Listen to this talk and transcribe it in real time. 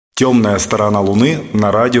Темная сторона Луны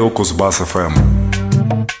на радио Кузбасс-ФМ.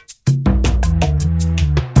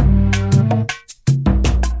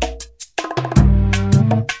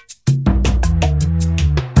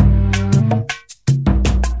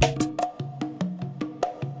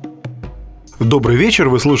 Добрый вечер,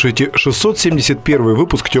 вы слушаете 671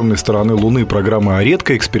 выпуск «Темной стороны Луны» программы о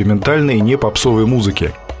редкой, экспериментальной и не попсовой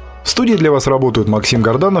музыке. В студии для вас работают Максим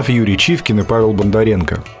Горданов, Юрий Чивкин и Павел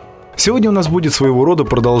Бондаренко. Сегодня у нас будет своего рода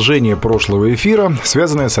продолжение прошлого эфира,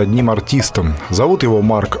 связанное с одним артистом. Зовут его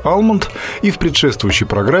Марc Almond, и в предшествующей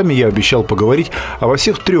программе я обещал поговорить обо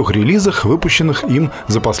всех 3 релизах, выпущенных им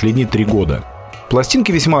за последние 3 года.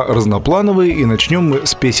 Пластинки весьма разноплановые, и начнем мы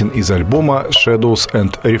с песен из альбома «Shadows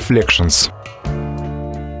and Reflections».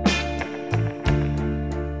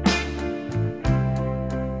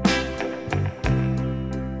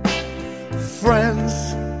 Friends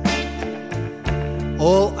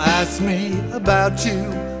all ask me about you.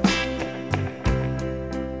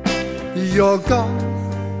 You're gone,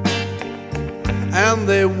 and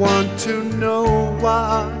they want to know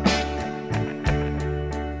why.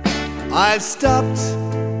 I've stopped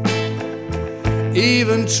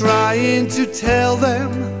even trying to tell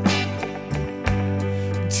them.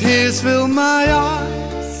 Tears fill my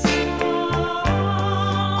eyes,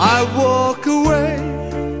 I walk away.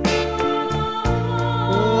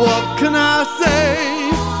 What can I say?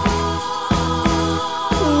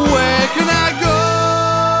 Where can I go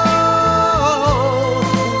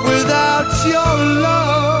without your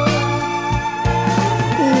love?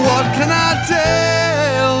 What can I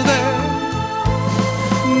tell them?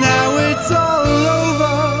 Now it's all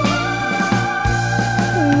over.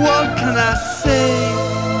 What can I say?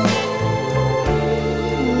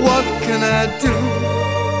 What can I do?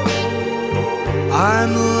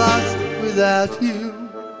 I'm lost without you.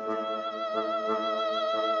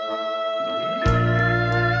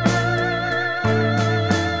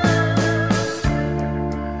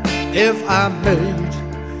 If I made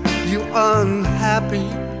you unhappy,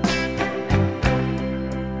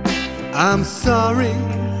 I'm sorry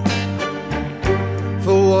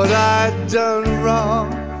for what I've done wrong.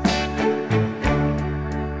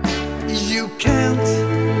 You can't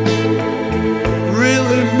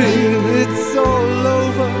really mean it's all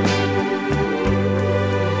over.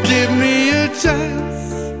 Give me a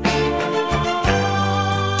chance,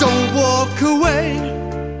 don't walk away.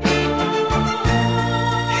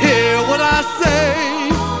 Hear what I say.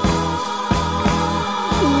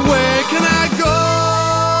 Where can I go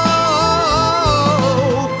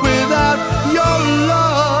without your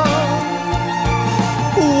love?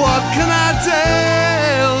 What can I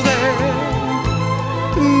tell them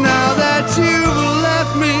now that you've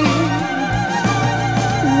left me?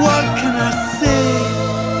 What can I say?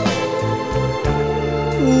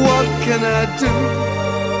 What can I do?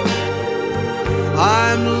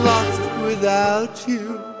 I'm lost without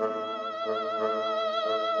you.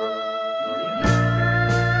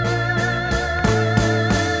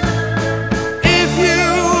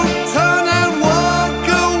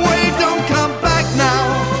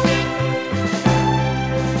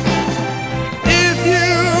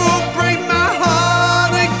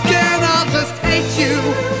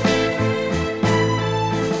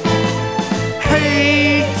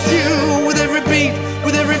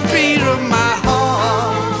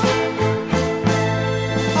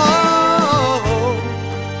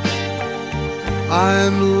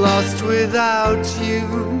 I'm lost without you.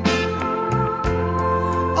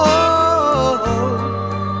 Oh,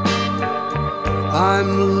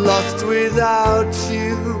 I'm lost without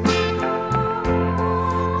you.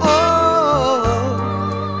 Oh,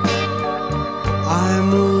 I'm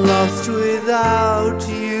lost without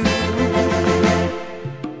you.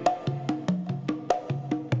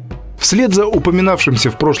 Вслед за упоминавшимся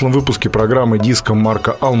в прошлом выпуске программы диском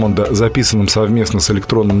Марка Алмонда, записанным совместно с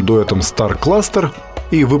электронным дуэтом Star Cluster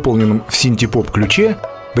и выполненным в синти-поп-ключе,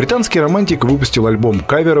 британский романтик выпустил альбом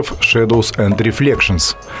каверов «Shadows and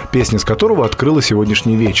Reflections», песня с которого открыла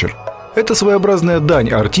сегодняшний вечер. Это своеобразная дань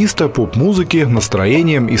артиста, поп-музыки,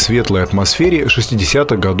 настроением и светлой атмосфере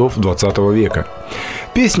 60-х годов 20 века.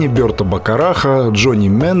 Песни Берта Бакараха, Джонни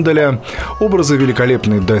Менделя, образы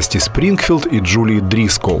великолепной Дасти Спрингфилд и Джулии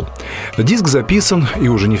Дрисколл. Диск записан, и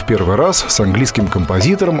уже не в первый раз, с английским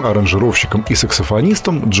композитором, аранжировщиком и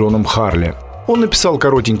саксофонистом Джоном Харли. Он написал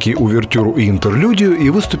коротенький увертюру и интерлюдию и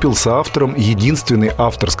выступил соавтором единственной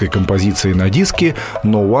авторской композиции на диске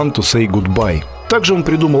 «No One to Say Goodbye». Также он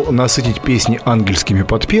придумал насытить песни ангельскими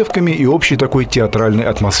подпевками и общей такой театральной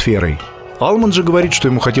атмосферой. Almond же говорит, что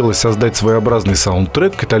ему хотелось создать своеобразный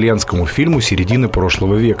саундтрек к итальянскому фильму середины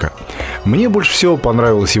прошлого века. Мне больше всего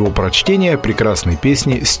понравилось его прочтение прекрасной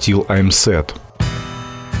песни «Still I'm Sad».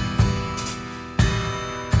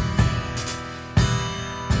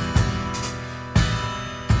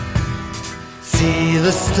 See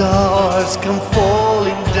the stars come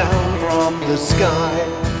falling down from the sky,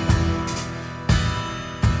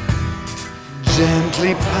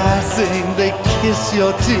 gently passing, they kiss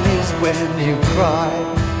your tears when you cry.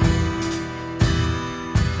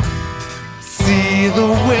 See the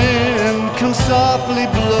wind come softly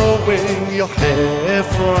blowing your hair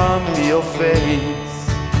from your face.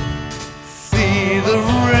 See the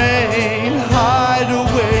rain hide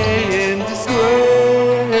away in disgrace.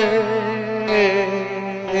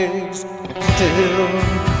 Still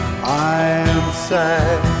I am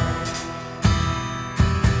sad,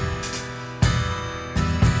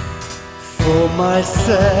 for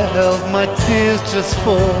myself my tears just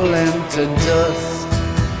fall into dust.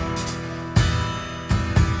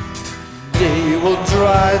 Day will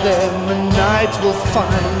dry them and night will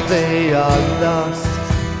find they are lost.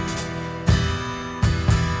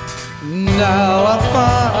 Now I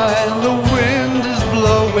find the wind is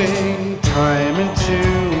blowing time into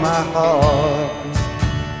my heart.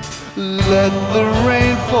 Let the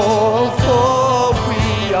rain fall, for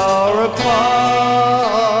we are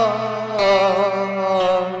apart.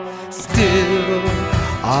 Still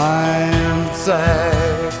I am sad.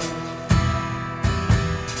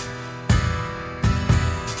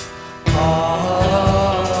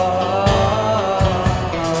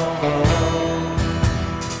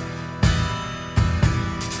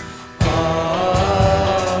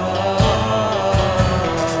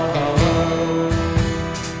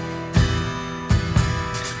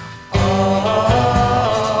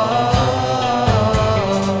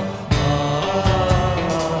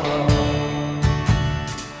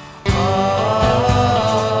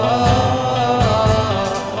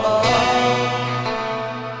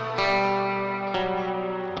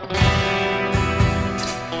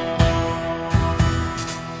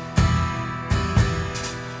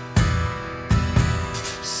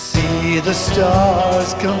 The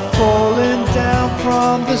stars come falling down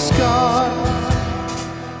from the sky,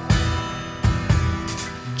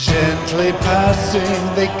 gently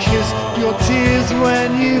passing, they kiss your tears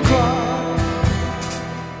when you cry.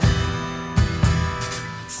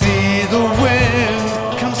 See the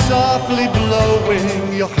wind come softly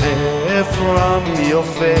blowing your hair from your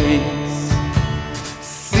face.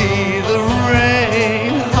 See the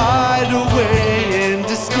rain hide away in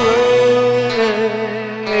disgrace.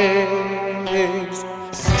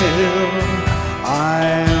 Still I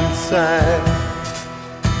am sad.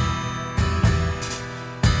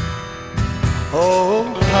 Oh,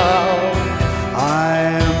 how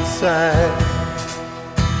I am sad.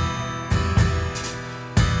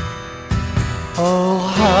 Oh,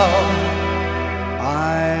 how I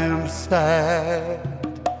am sad.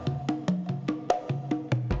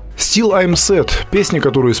 «Still I'm Sad» – песня,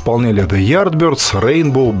 которую исполняли The Yardbirds,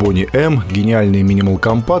 Rainbow, Boney M, гениальный Minimal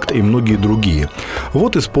Compact и многие другие.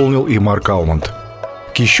 Вот исполнил и Марк Almond.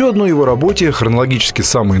 К еще одной его работе, хронологически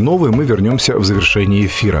самой новой, мы вернемся в завершении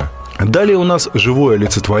эфира. Далее у нас живое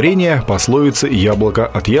олицетворение пословицы «Яблоко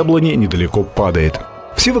от яблони недалеко падает».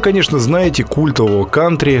 Все вы, конечно, знаете культового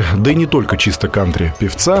кантри, да и не только чисто кантри,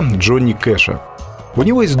 певца Джонни Кэша. У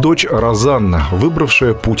него есть дочь Розанна,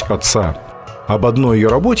 выбравшая путь отца. Об одной ее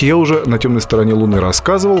работе я уже на «Темной стороне Луны»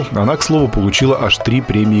 рассказывал. Она, к слову, получила аж 3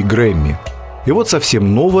 премии Грэмми. И вот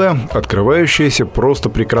совсем новая, открывающаяся просто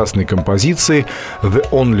прекрасной композицией «The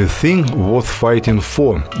Only Thing Worth Fighting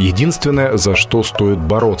For» – единственное, за что стоит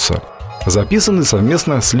бороться. Записанный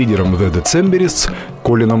совместно с лидером The Decemberists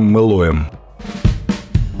Колином Мелоем.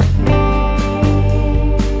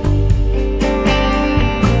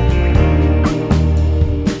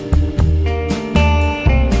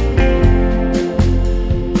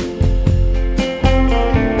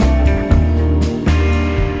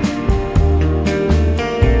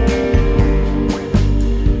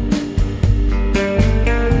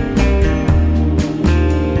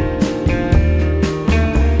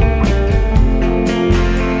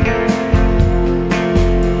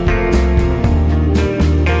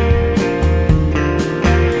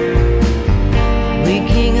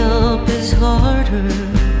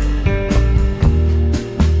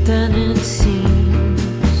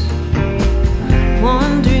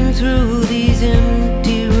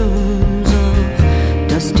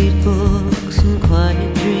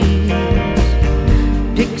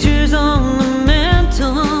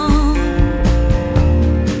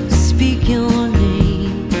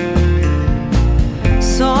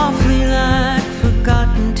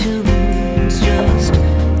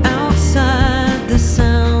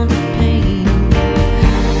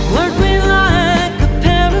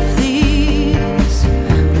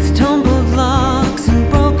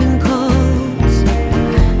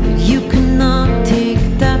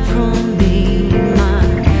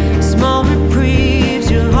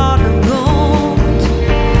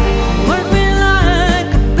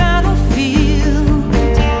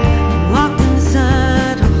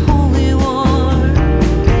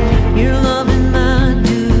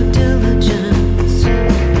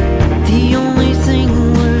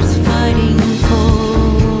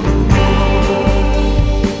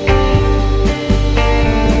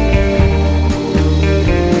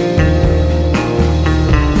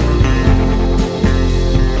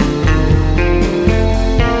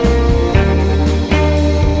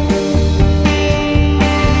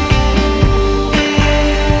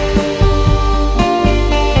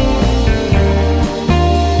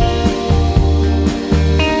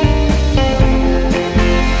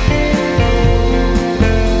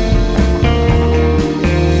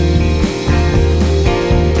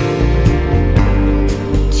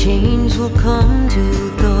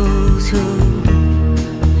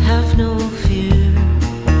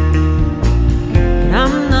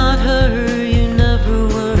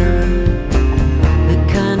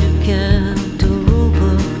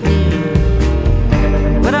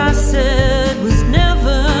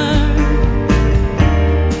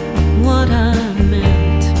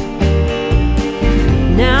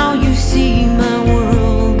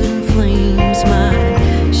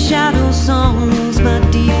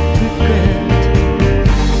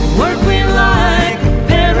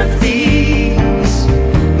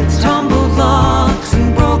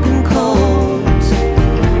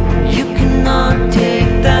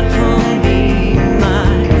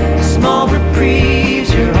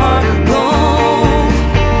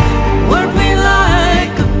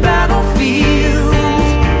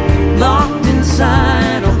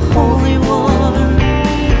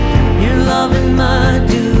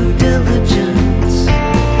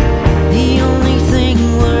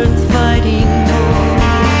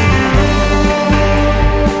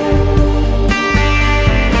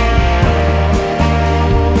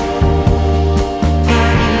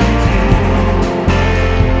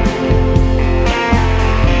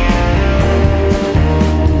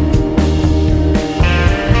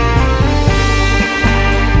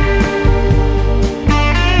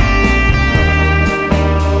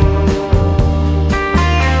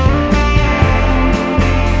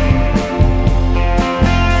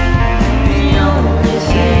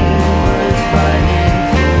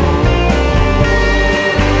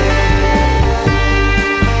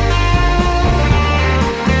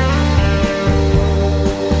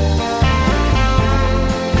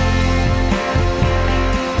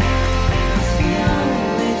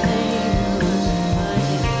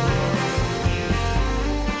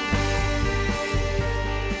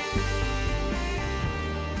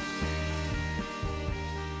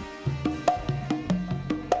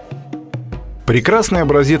 Прекрасный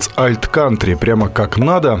образец альт-кантри, прямо как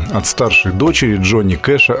надо, от старшей дочери Джонни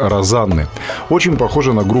Кэша Розанны. Очень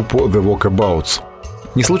похоже на группу The Walkabouts.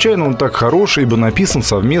 Не случайно он так хорош, ибо написан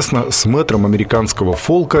совместно с мэтром американского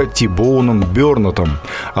фолка Ти-Боуном Бёрнеттом,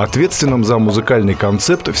 ответственным за музыкальный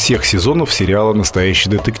концепт всех сезонов сериала «Настоящий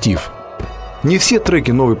детектив». Не все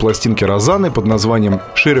треки новой пластинки Розанны под названием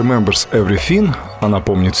 «She Remembers Everything», она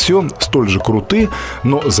помнит все, столь же круты,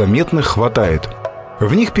 но заметных хватает.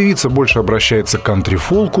 В них певица больше обращается к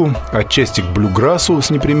кантри-фолку, отчасти к блюграссу с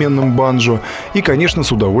непременным банджо и, конечно,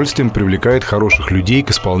 с удовольствием привлекает хороших людей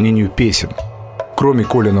к исполнению песен. Кроме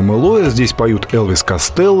Колина Мелоя, здесь поют Элвис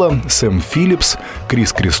Костелло, Сэм Phillips,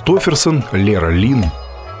 Крис Кристоферсон, Лера Лин.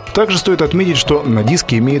 Также стоит отметить, что на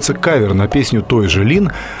диске имеется кавер на песню той же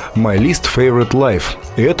Лин «My Least Favorite Life»,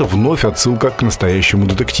 и это вновь отсылка к настоящему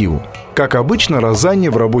детективу. Как обычно,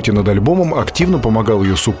 Розанне в работе над альбомом активно помогал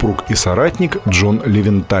ее супруг и соратник Джон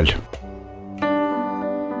Левенталь.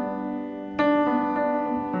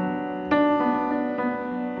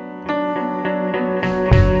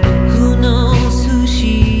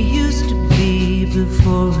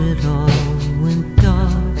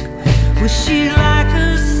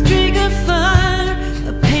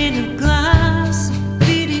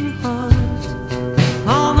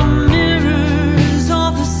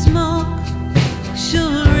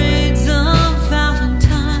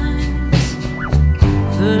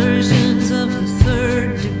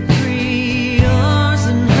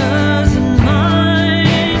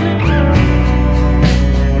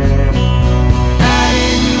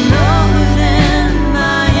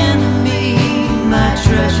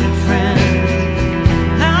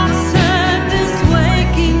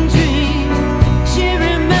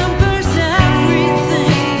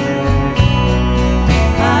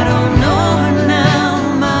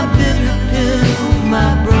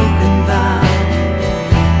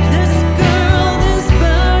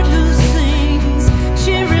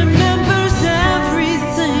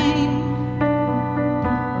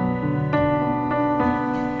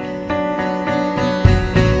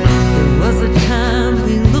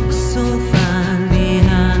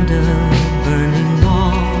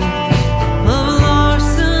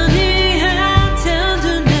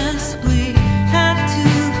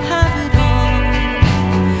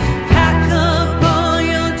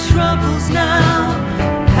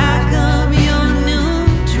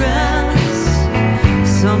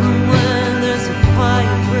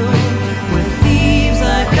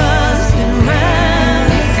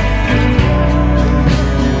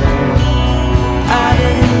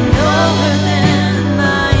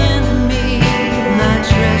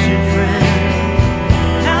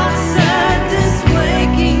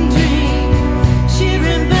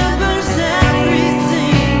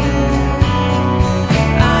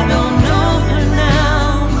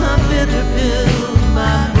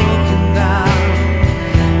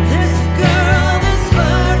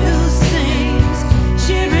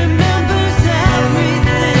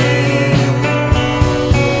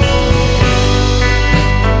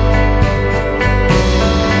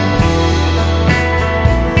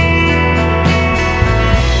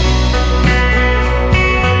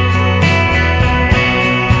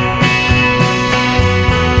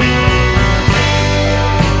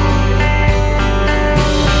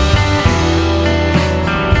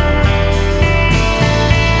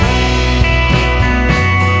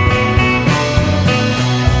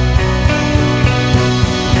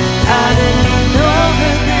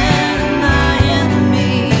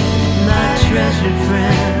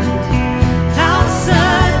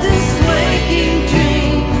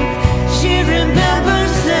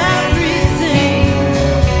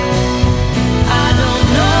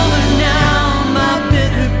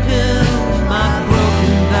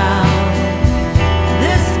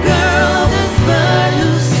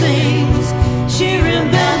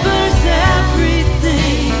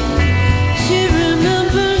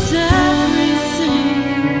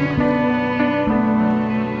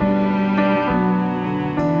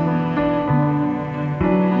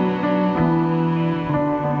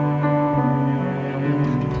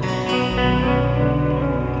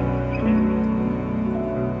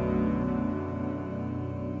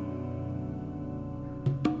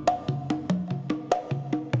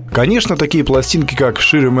 Конечно, такие пластинки, как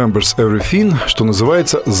 «She Remembers Everything», что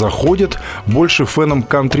называется, заходят больше фенам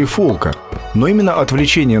кантри-фолка. Но именно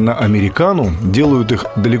отвлечения на американу делают их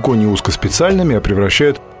далеко не узкоспециальными, а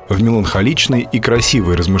превращают в меланхоличные и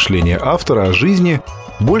красивые размышления автора о жизни,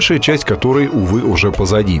 большая часть которой, увы, уже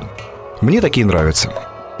позади. Мне такие нравятся.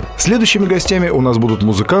 Следующими гостями у нас будут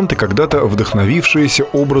музыканты, когда-то вдохновившиеся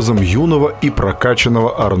образом юного и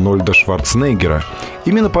прокачанного Арнольда Шварценеггера.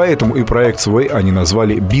 Именно поэтому и проект свой они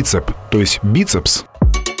назвали «Bicep», то есть «бицепс».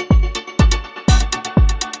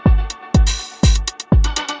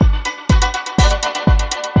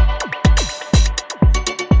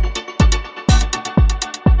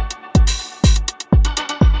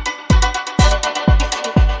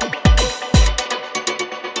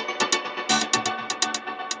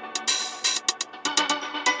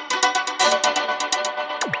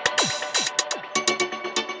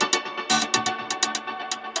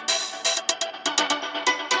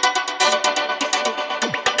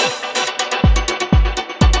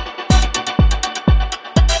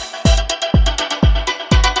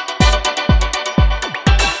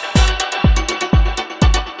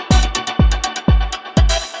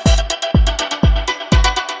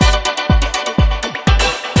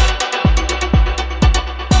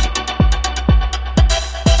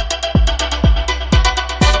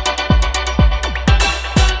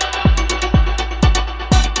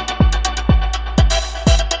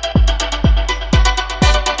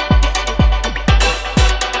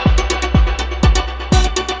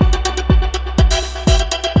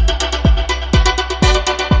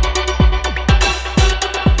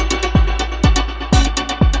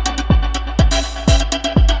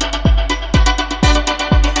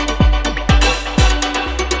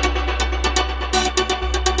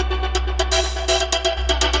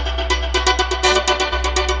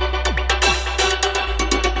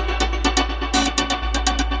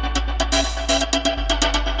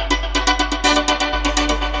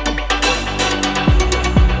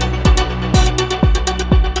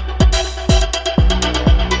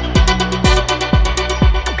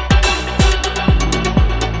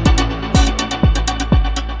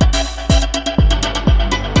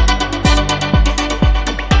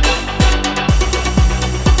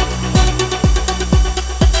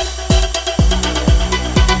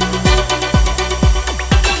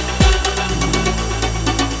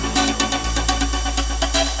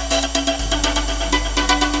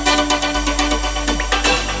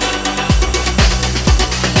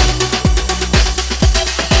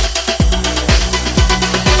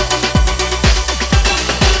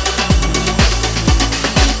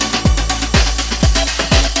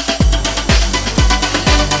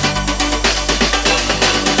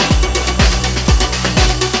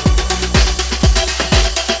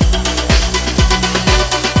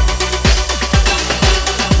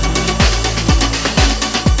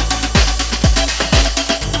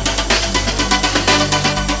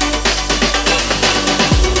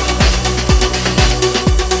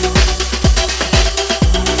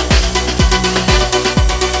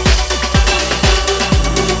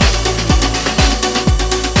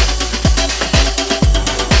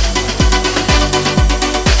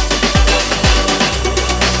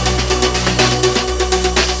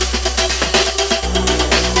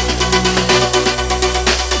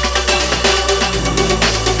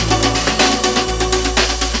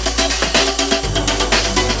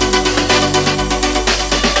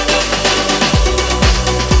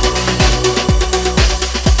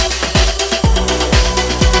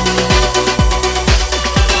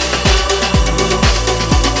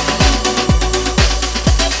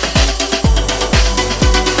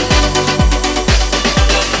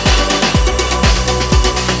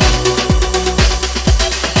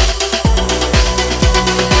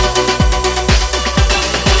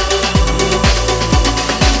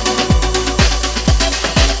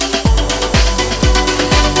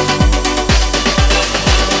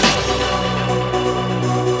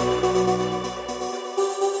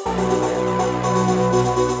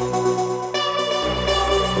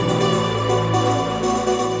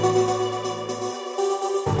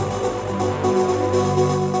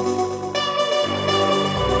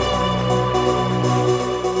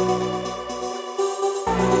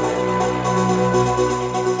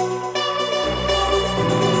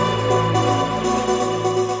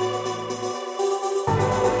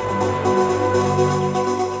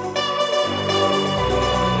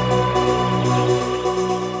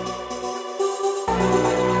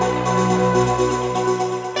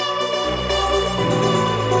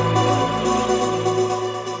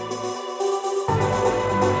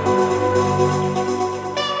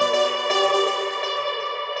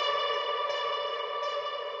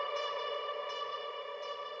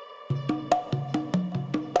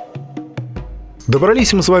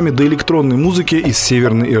 Добрались мы с вами до электронной музыки из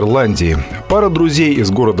Северной Ирландии. Пара друзей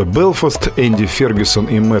из города Белфаст, Энди Фергюсон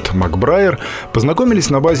и Мэтт Макбрайер, познакомились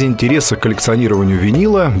на базе интереса к коллекционированию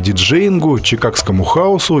винила, диджеингу, чикагскому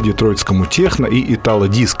хаусу, детройтскому техно и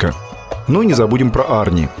итало-диско. Но не забудем про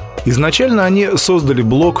Арни. Изначально они создали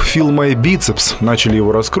блог Feel My Biceps, начали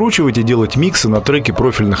его раскручивать и делать миксы на треки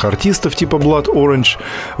профильных артистов типа Blood Orange,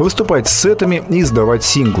 выступать с сетами и издавать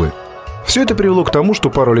синглы. Все это привело к тому, что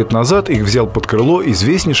пару лет назад их взял под крыло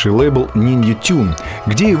известнейший лейбл Ninja Tune,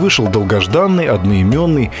 где и вышел долгожданный,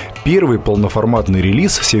 одноименный, первый полноформатный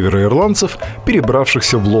релиз североирландцев,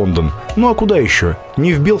 перебравшихся в Лондон. Ну а куда еще?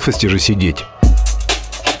 Не в Белфасте же сидеть.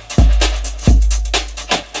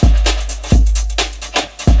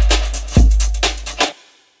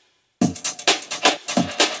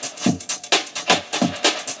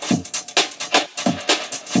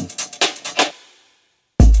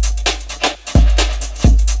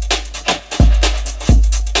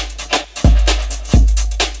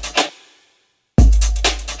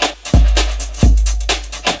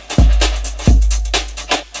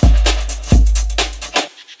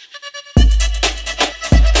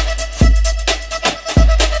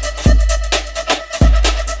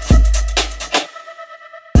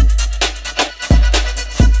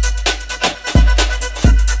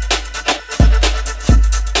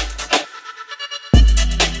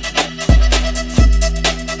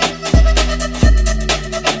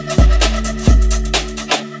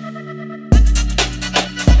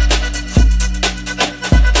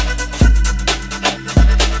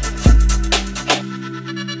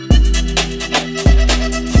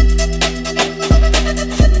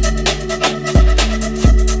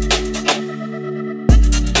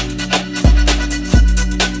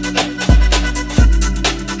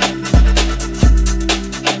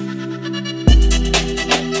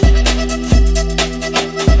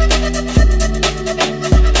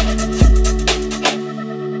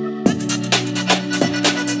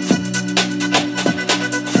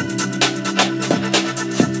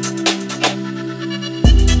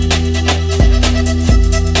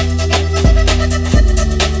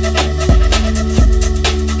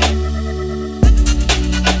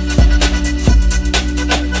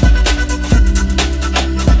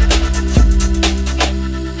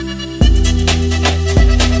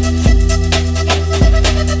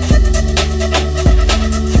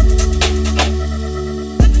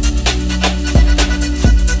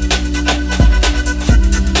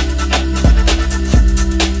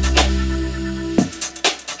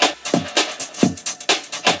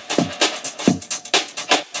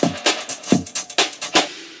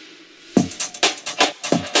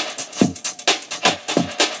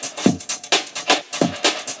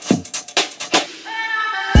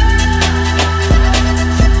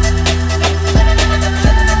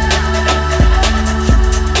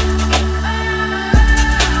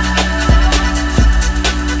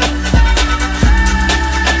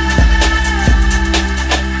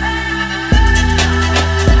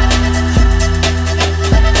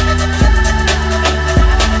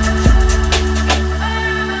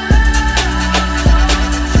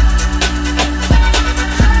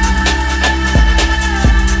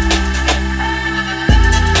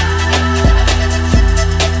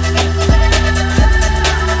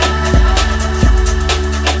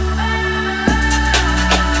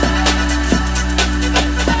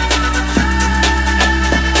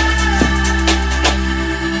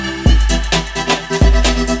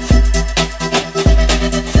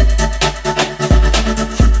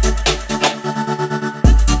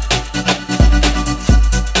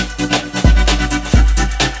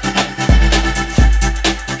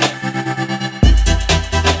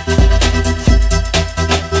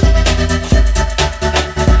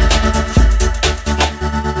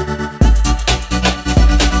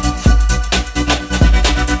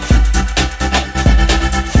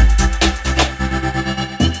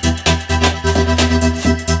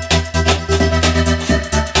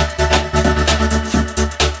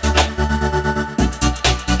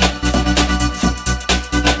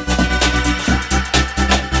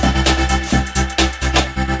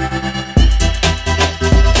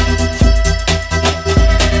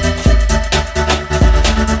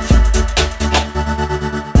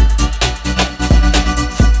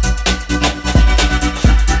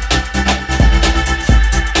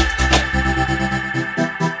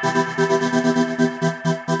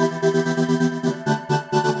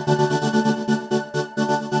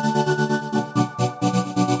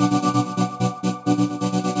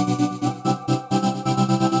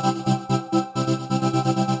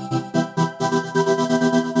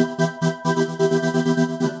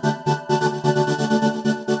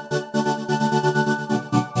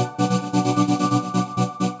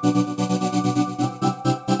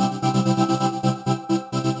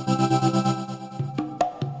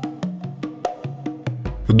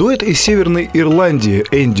 Дуэт из Северной Ирландии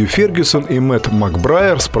Энди Фергюсон и Мэтт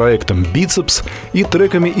Макбрайер с проектом Bicep и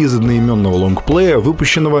треками из одноименного лонгплея,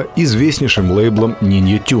 выпущенного известнейшим лейблом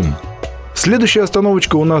Ninja Tune. Следующая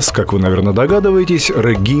остановочка у нас, как вы, наверное, догадываетесь,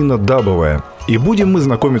 реггийно-дабовая. И будем мы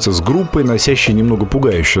знакомиться с группой, носящей немного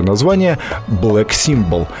пугающее название Black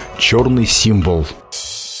Symbol – «Черный символ».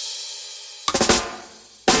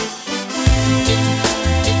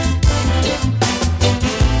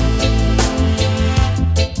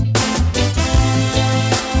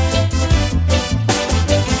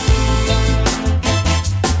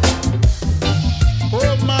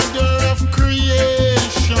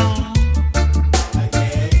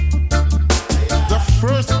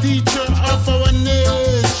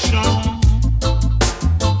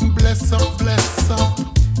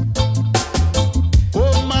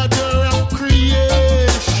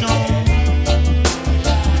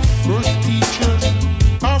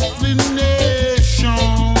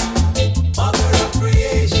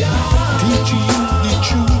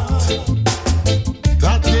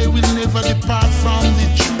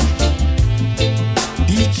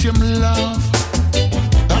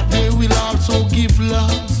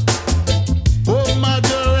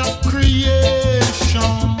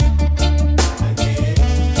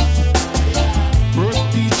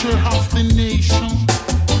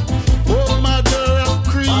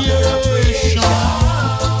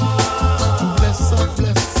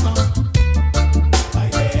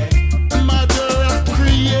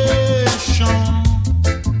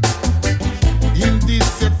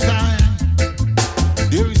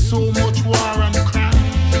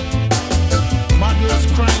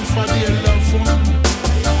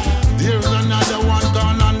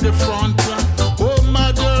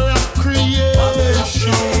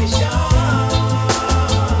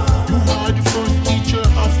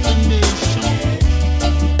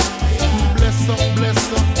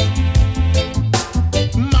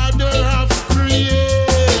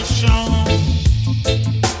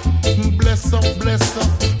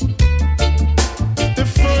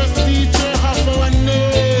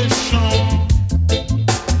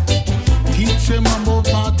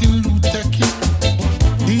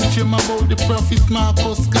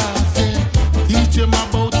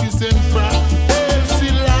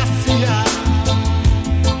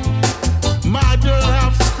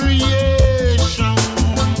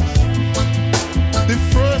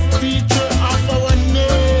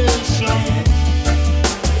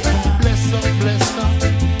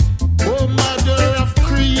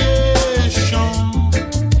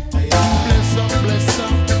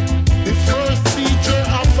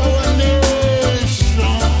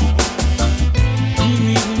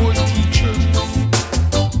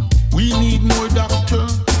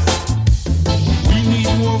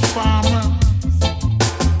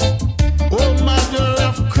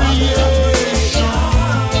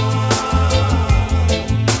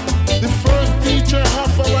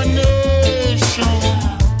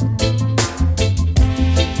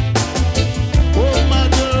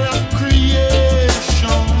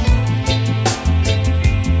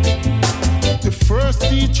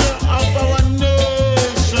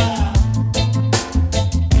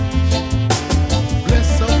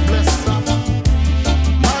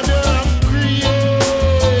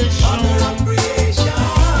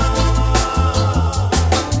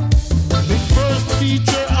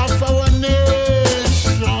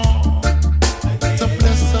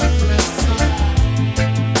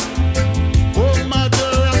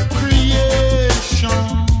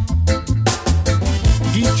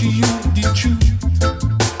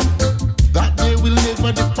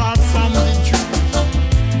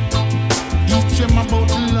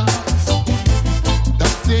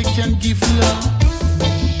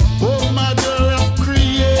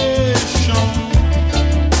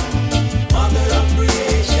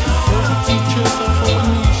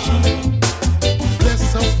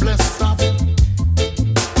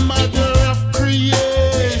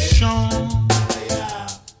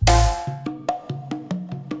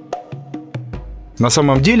 На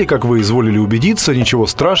самом деле, как вы изволили убедиться, ничего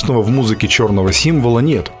страшного в музыке черного символа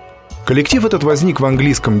нет. Коллектив этот возник в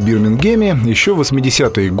английском Бирмингеме еще в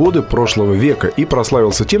 80-е годы прошлого века и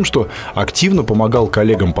прославился тем, что активно помогал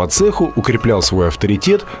коллегам по цеху, укреплял свой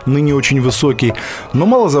авторитет, ныне очень высокий, но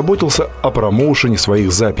мало заботился о промоушене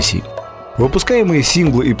своих записей. Выпускаемые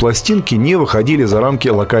синглы и пластинки не выходили за рамки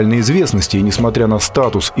локальной известности, и несмотря на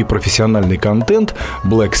статус и профессиональный контент,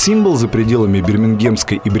 Black Symbol за пределами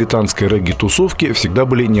бирмингемской и британской регги-тусовки всегда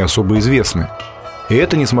были не особо известны. И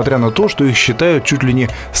это несмотря на то, что их считают чуть ли не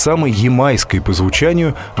самой ямайской по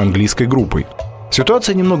звучанию английской группой.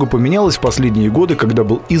 Ситуация немного поменялась в последние годы, когда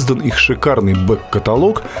был издан их шикарный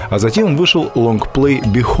бэк-каталог, а затем вышел лонгплей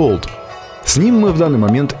 «Behold». С ним мы в данный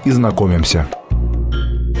момент и знакомимся.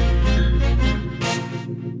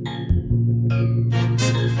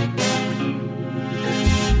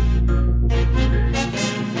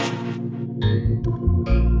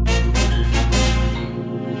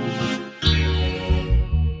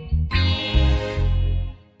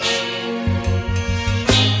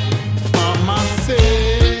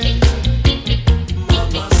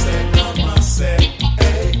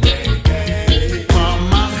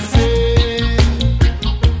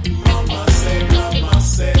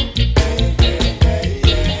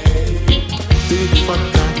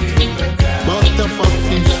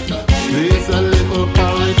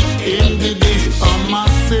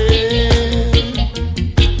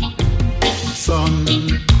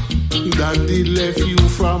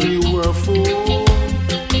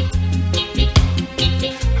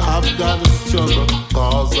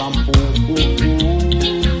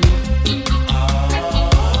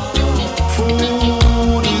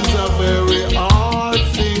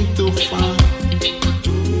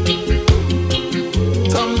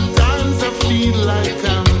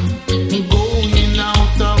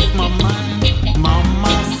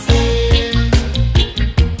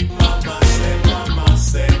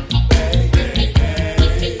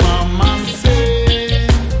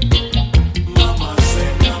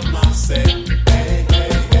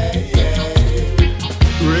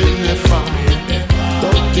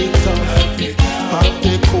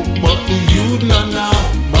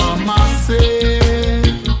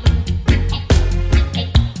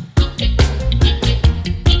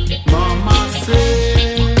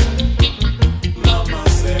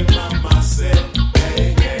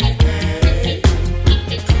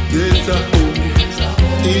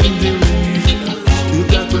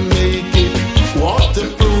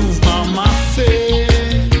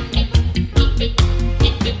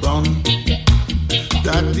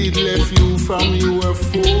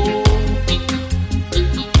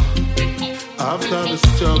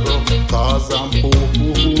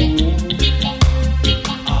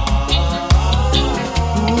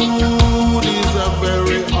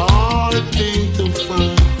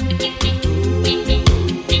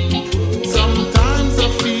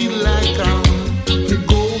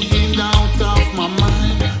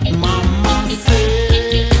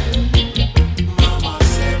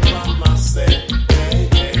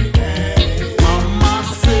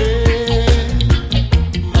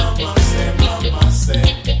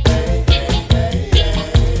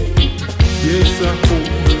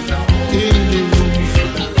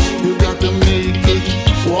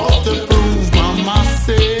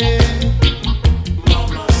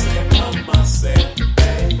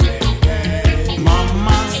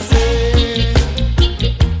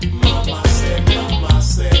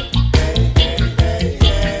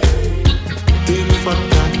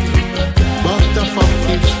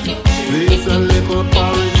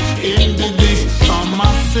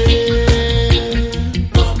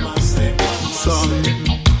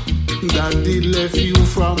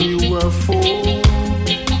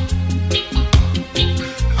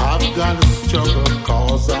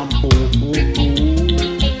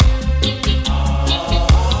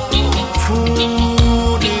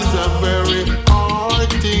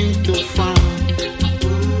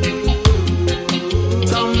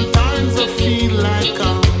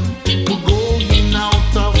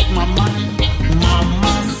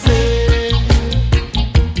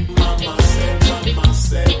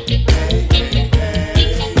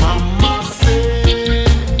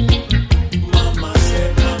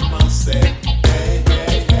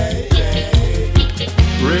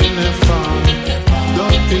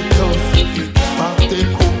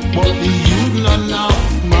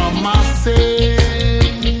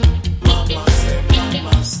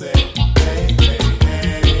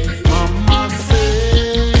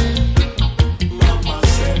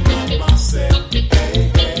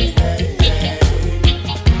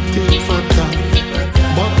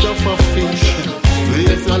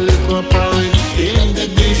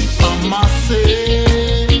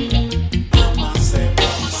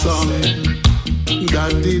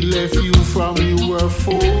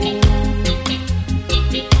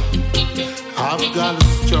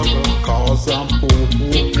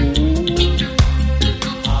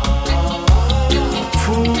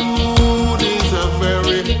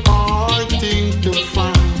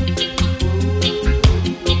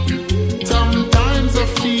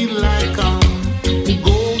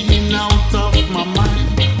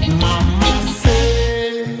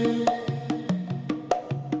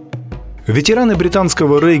 Ветераны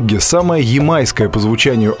британского регги, самая ямайская по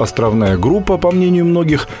звучанию островная группа, по мнению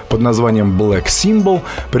многих, под названием Black Symbol,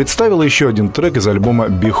 представила еще один трек из альбома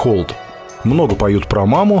Behold. Много поют про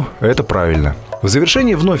маму, это правильно. В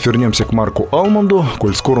завершении вновь вернемся к Марку Алмонду,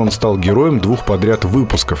 коль скоро он стал героем 2 подряд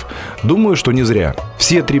выпусков. Думаю, что не зря.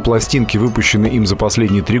 Все 3 пластинки, выпущенные им за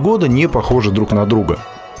последние 3 года, не похожи друг на друга.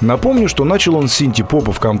 Напомню, что начал он с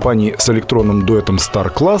синти-попа в компании с электронным дуэтом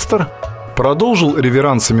Star Cluster, продолжил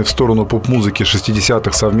реверансами в сторону поп-музыки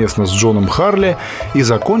 60-х совместно с Джоном Харли и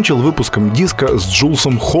закончил выпуском диска с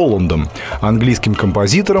Джулсом Холландом, английским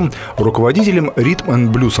композитором, руководителем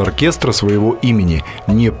ритм-энд-блюз-оркестра своего имени,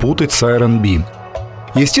 не путать с R&B.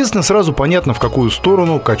 Естественно, сразу понятно, в какую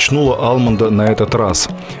сторону качнула Алмонда на этот раз.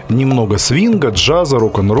 Немного свинга, джаза,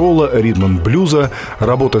 рок-н-ролла, ритм-энд-блюза,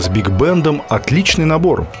 работа с биг-бендом – отличный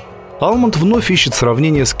набор. Алмонд вновь ищет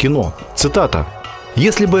сравнение с кино. Цитата: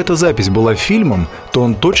 «Если бы эта запись была фильмом, то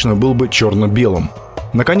он точно был бы черно-белым.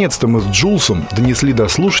 Наконец-то мы с Джулсом донесли до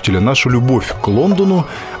слушателя нашу любовь к Лондону,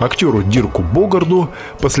 актеру Дирку Богарду,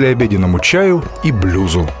 послеобеденному чаю и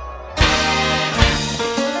блюзу».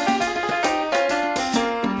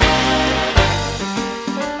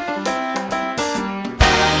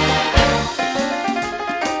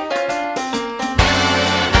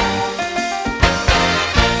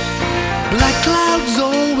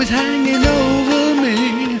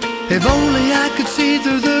 If only I could see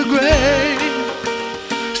through the gray.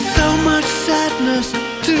 So much sadness,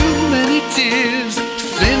 too many tears.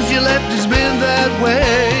 Since you left it's been that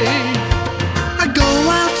way. I go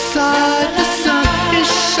outside, the sun is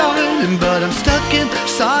shining, but I'm stuck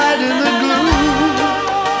inside in the gloom.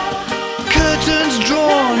 Curtains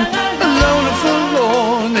drawn, alone and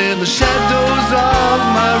forlorn in the shadows of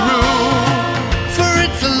my room. For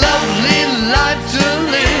it's a lovely life to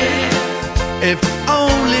live, if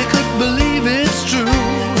only could believe it's true.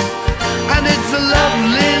 And it's a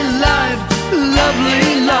lovely life,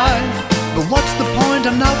 lovely life, but what's the point,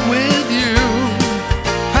 I'm not with you.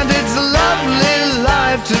 And it's a lovely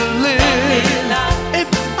life to live, if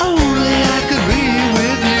only I could be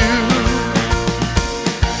with you.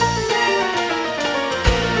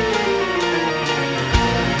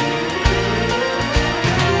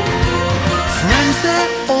 Friends,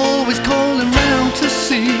 they're always calling round to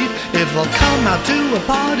see if I'll come out to a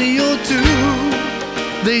party or two.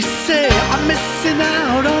 They say I'm missing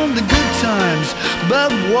out on the good times,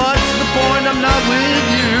 but what's the point, I'm not with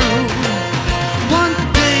you. One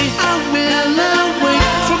day I will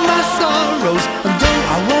awake from my sorrows, and though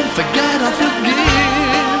I won't forget, I'll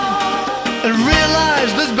forgive, and realize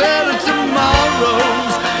there's better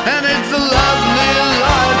tomorrows. And it's a lovely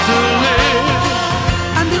life to live.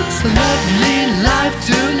 And it's a lovely life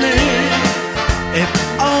to live, if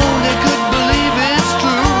only could believe it's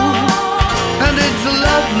true. And it's a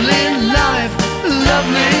lovely life,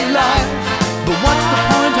 lovely life, but what's the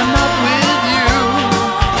point, I'm not with you.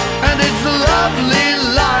 And it's a lovely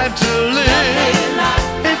life to live,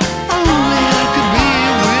 if only I could be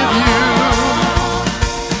with you.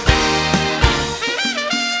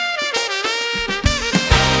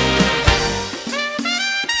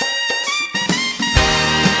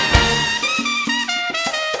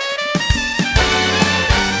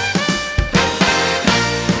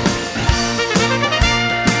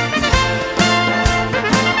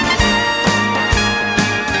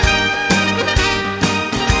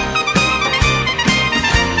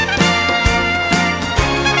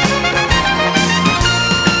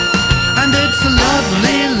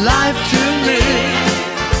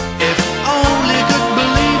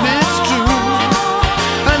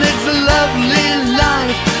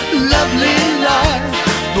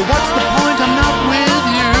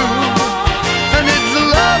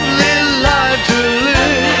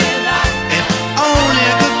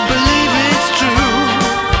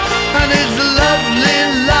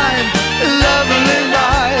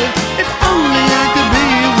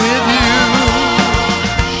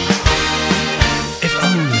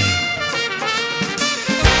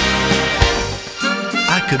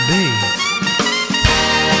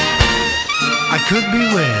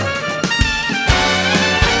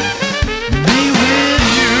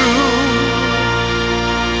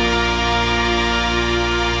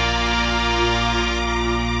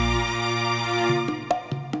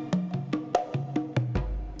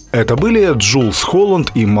 Это были Jools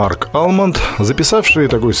Holland и Марc Almond, записавшие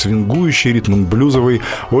такой свингующий ритм-блюзовый,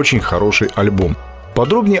 очень хороший альбом.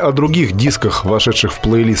 Подробнее о других дисках, вошедших в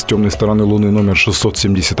плейлист «Темной стороны Луны» номер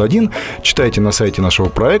 671, читайте на сайте нашего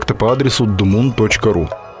проекта по адресу dmoon.ru.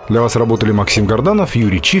 Для вас работали Максим Горданов,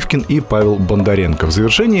 Юрий Чивкин и Павел Бондаренко. В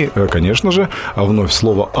завершении, конечно же, вновь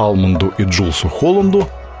слово Алмонду и Джулсу Холланду.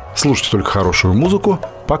 Слушайте только хорошую музыку.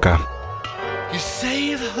 Пока. You say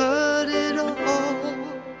you've heard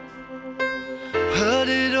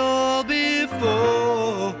it all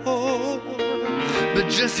before, but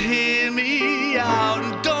just hear me out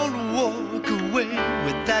and don't walk away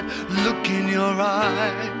with that look in your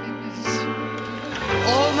eyes.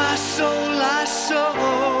 All my soul I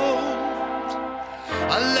sold,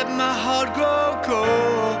 I let my heart grow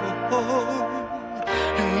cold.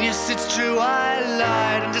 And yes, it's true, I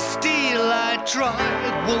lied, and to steal I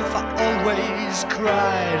tried. Wolf, I always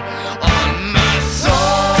cried on my soul,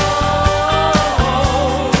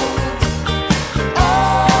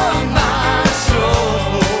 on my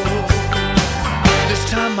soul. This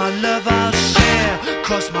time my love I'll share,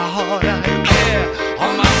 cross my heart I care,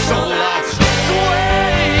 on my soul I swear.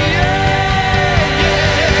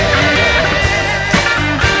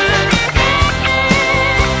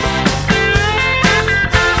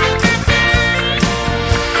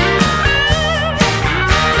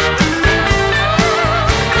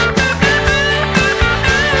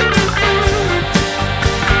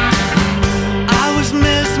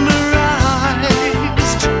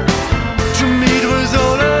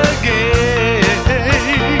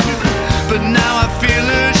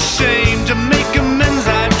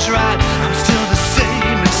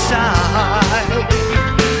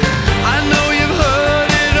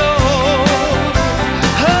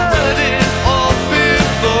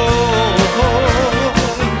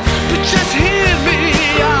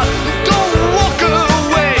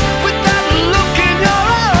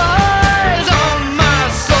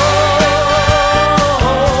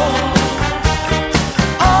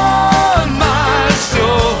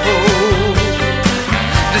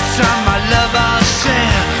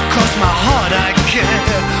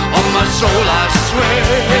 Soul, I swear,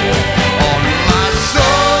 on my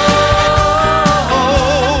soul,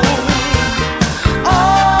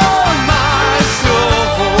 on my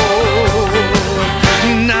soul.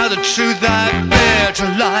 Now the truth I bear, to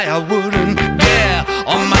lie I wouldn't dare,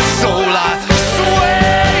 on my soul I swear.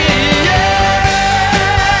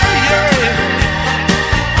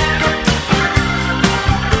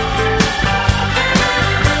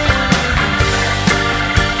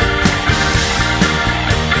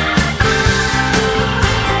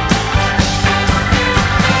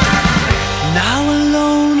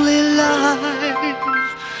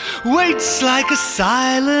 Waits like a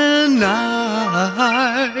silent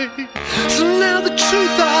night. So now the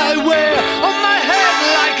truth I wear on my head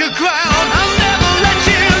like a crown. I'll never let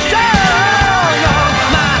you down. On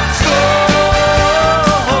my soul,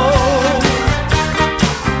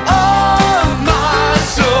 on my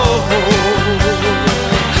soul.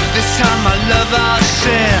 This time my love I'll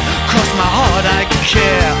share, cross my heart I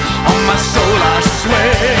care, on my soul I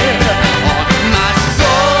swear, on my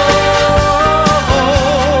soul.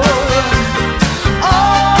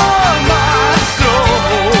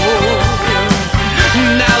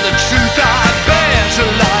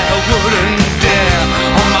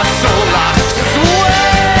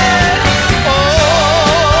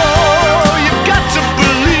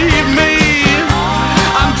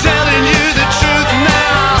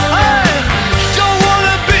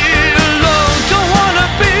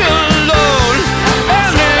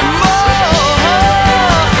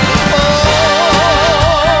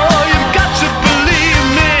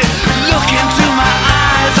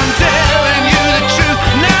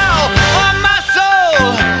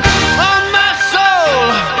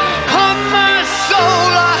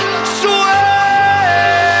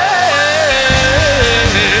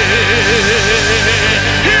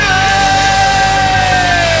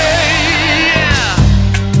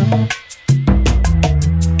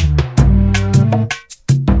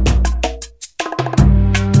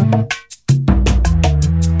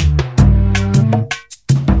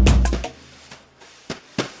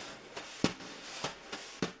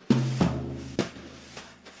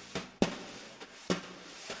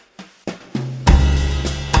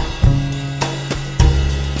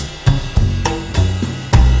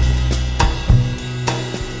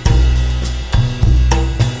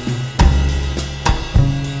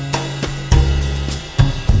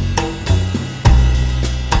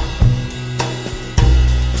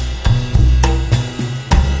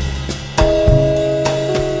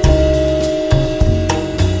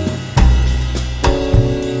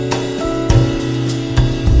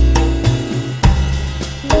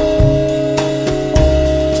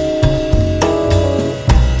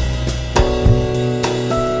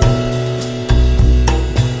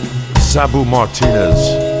 Sabu Martinez,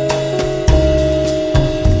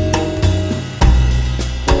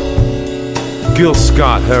 Gil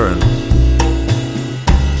Scott Heron,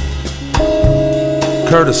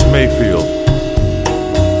 Curtis Mayfield,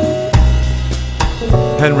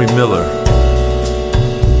 Henry Miller,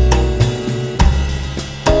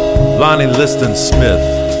 Lonnie Liston Smith,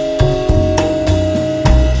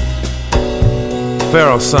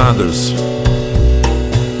 Pharoah Sanders,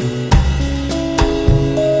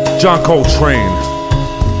 John Coltrane,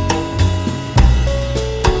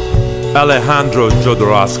 Alejandro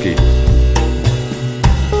Jodorowsky,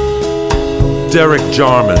 Derek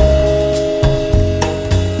Jarman,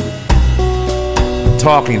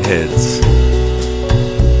 Talking Heads,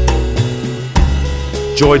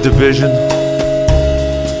 Joy Division,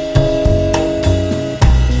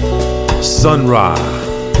 Sun Ra,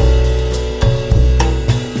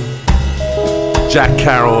 Jack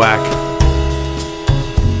Kerouac,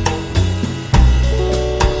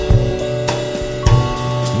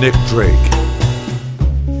 Nick Drake.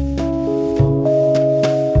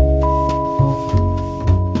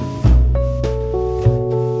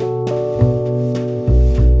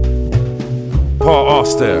 Paul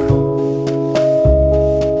Auster,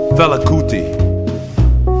 Fela Kuti,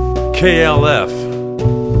 KLF,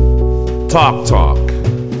 Talk Talk,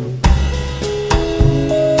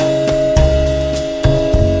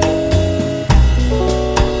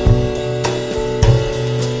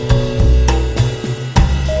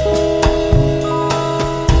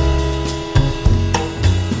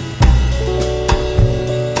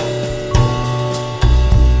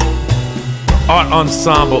 Art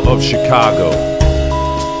Ensemble of Chicago,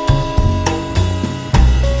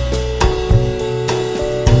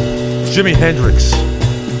 Jimi Hendrix,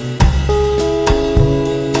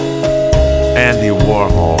 Andy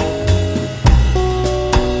Warhol,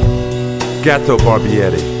 Gatto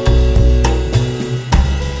Barbieri,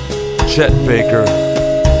 Chet Baker,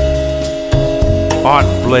 Art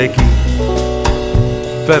Blakey,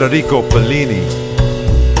 Federico Fellini,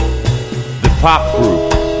 The Pop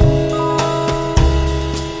Group,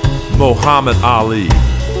 Muhammad Ali,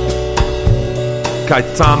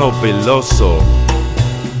 Caetano Veloso,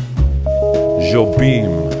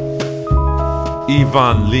 Jobim,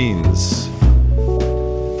 Ivan Lins,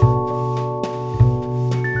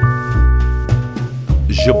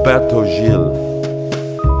 Gilberto Gil,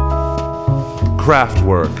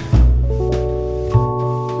 Kraftwerk,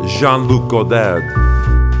 Jean-Luc Godard,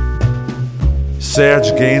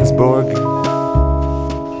 Serge Gainsbourg,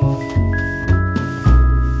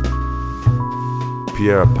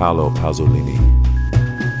 Pier Paolo Pasolini,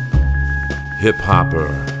 hip-hopper,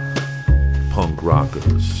 punk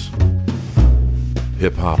rockers,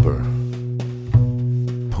 hip-hopper,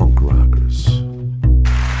 punk rockers.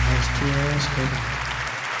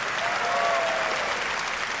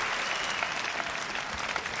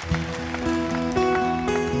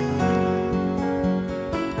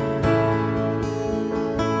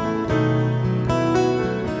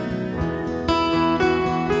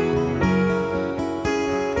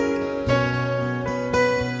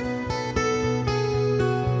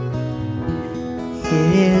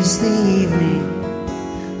 It is the evening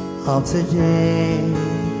of the day.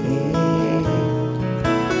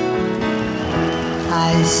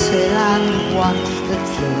 I sit and watch the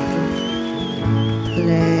children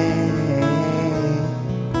play.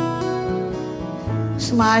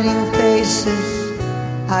 Smiling faces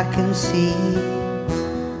I can see,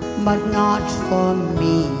 but not for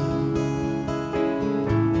me.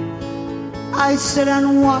 I sit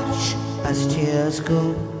and watch as tears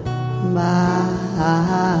go by.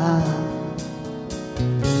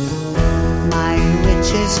 My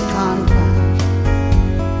riches can't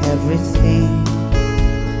buy everything.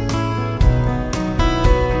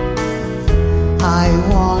 I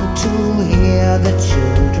want to hear the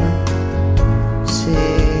children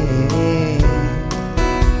sing.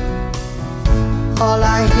 All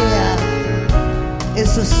I hear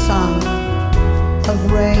is the sound of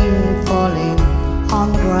rain falling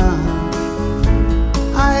on the ground.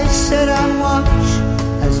 I sit and watch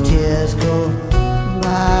as tears go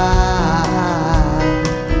by.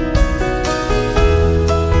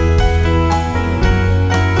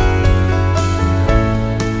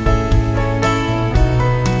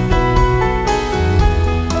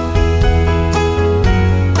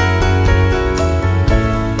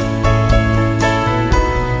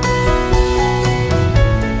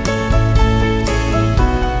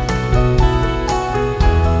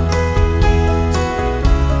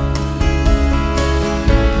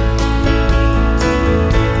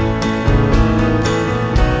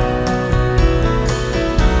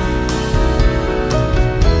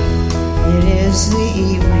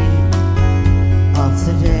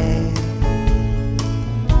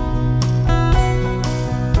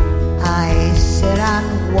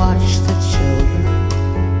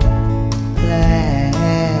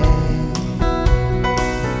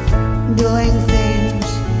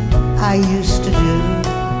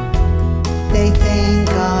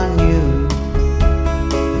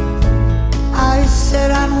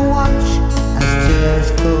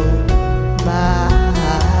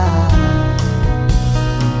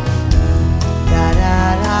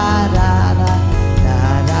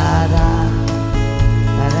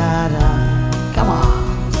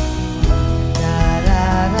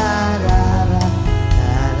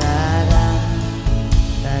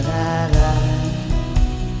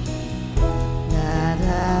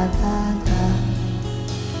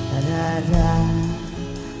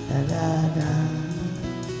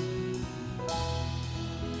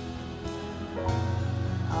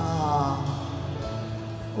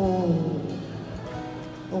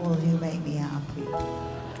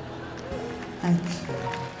 Thank you.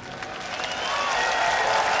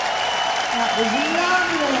 That was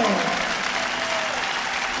lovely.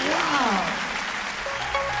 Wow.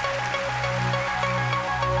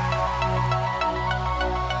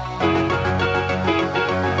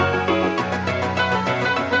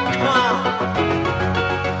 Come on.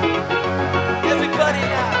 Everybody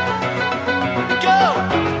now. Here we go.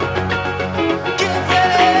 Get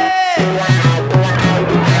ready.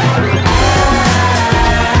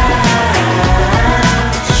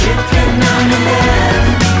 Tripping on your love.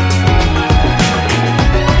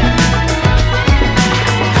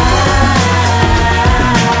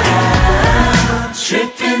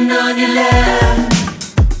 Tripping on your love.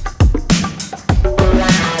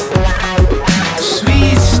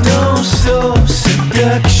 Sweet stone soul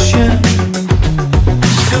seduction.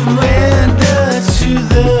 Surrender to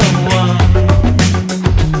the one.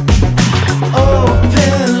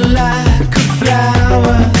 Open like a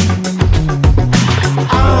flower.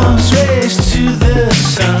 Arms raised to the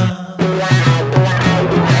sun.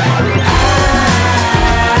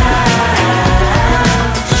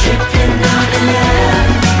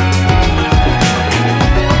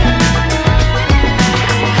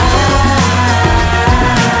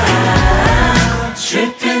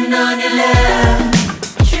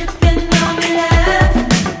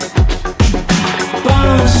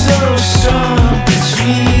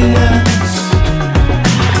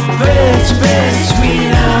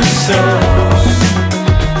 Between our souls,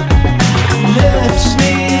 lifts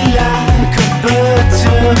me like a bird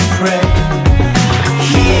to prey.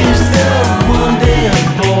 Here's the wounded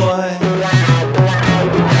boy.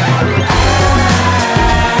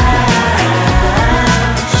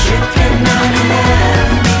 Tripping on your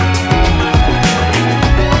love.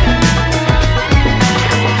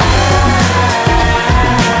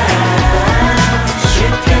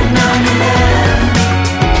 Tripping on your love.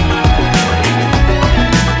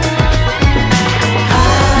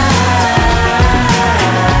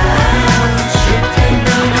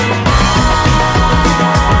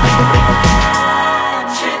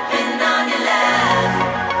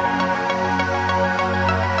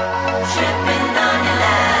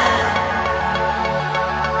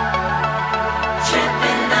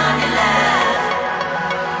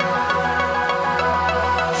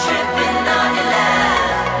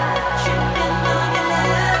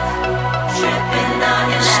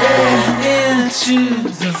 Into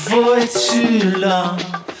the void too long.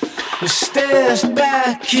 It stares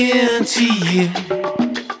back into you.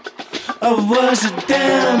 I was a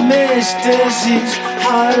damaged, diseased,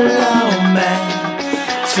 hollow man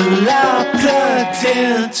till I plugged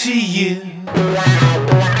into you.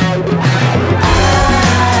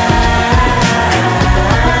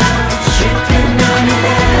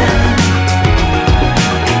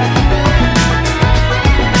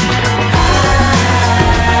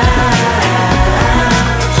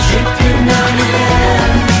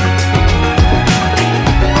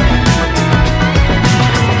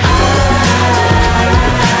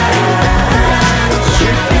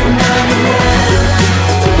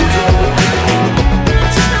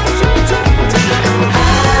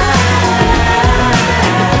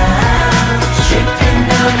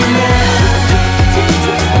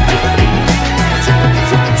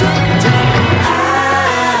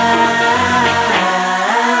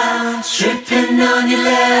 Tripping on your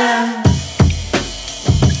love.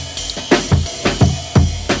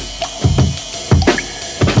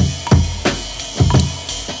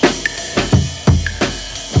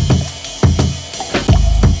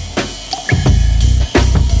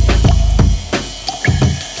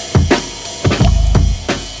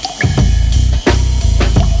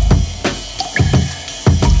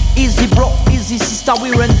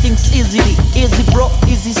 We run things easily. Easy bro,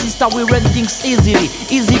 easy sister, we run things easily.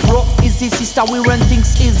 Easy bro, easy sister, we run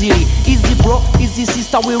things easily. Easy bro, easy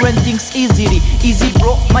sister, we run things easily. Easy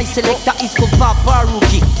bro, my selector is called Papa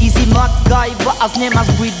Rookie. Easy MacGyver, as name as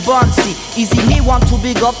Breed Bouncy. Easy me want to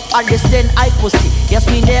big up, understand I pussy. Yes,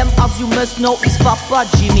 me name as you must know is Papa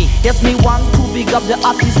Jimmy. Yes, me want to big up the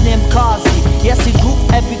artist named Kazi. Yes, he drew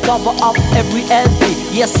every cover of every LP.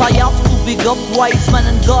 Yes, I have to big up Wiseman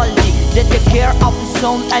and Goldie. They take care of the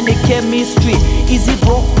sound and the chemistry. Easy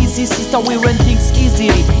bro, easy sister, we run things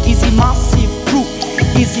easily. Easy massive crew,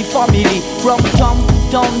 easy family. From town to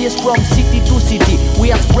town, yes, from city to city.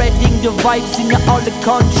 We are spreading the vibes in all the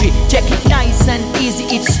country. Check it nice and easy,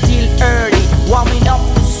 it's still early. Warming up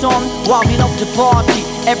the sun, warming up the party.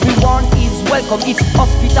 Everyone is welcome, it's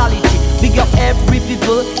hospitality. Big up every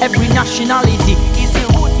people, every nationality. Easy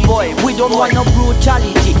root boy, we don't want no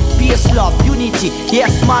brutality. Peace, love, unity,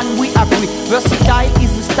 yes man, we agree. Versatile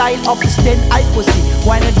is the style of the stand I pussy.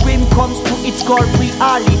 When a dream comes true, it's called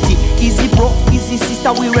reality. Easy bro, easy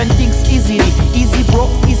sister, we run things easily. Easy bro,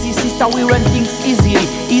 easy sister, we run things easily.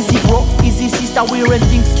 Easy bro, easy sister, we run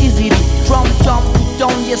things easily. From town to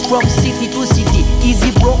town, yes, from city to city.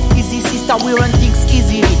 Easy bro, easy sister, we run things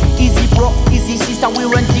easily. Easy bro, easy sister, we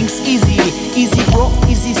run things easily. Easy bro,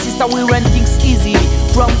 easy sister, we run things easily.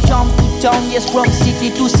 From town to town, yes, from city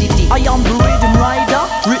to city. I am the rhythm rider,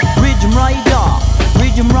 rhythm rider,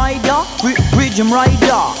 rhythm rider, rhythm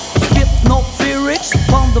rider. Spit no lyrics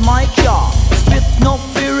on the mic, yeah. Spit no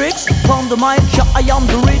lyrics on the mic, yeah. I am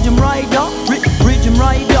the rhythm rider, rhythm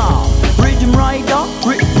rider, rhythm rider,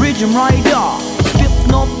 rhythm rider. Spit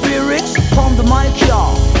no lyrics on the mic,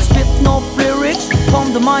 yeah. Spit no lyrics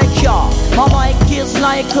on the mic, yeah. My mic is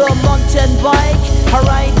like a mountain bike. I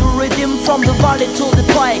ride the rhythm from the valley to the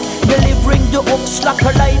pike, delivering the hooks like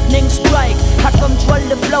a lightning strike. I control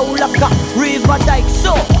the flow like a river dike.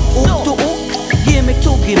 So hook to hook, gimmick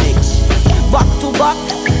to gimmicks, back to back,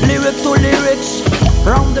 lyric to lyrics.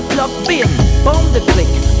 Round the clock, bim, boom the click.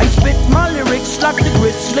 I spit my lyrics like the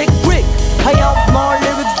grit, slick brick. I have more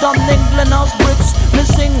lyrics than England house bricks. Me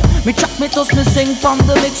sing, me chop, me toss, me sing from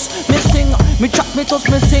the mix. Me sing, me chop, me toss,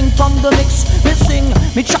 me sing from the mix. Me sing,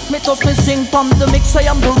 me chop, me toss, me sing from the mix. I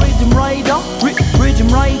am the rhythm rider, rhythm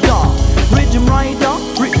rider, rhythm rider,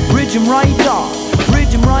 rhythm rider,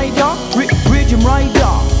 rhythm rider, rhythm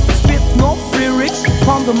rider. Spit no lyrics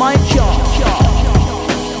from the mic, yeah.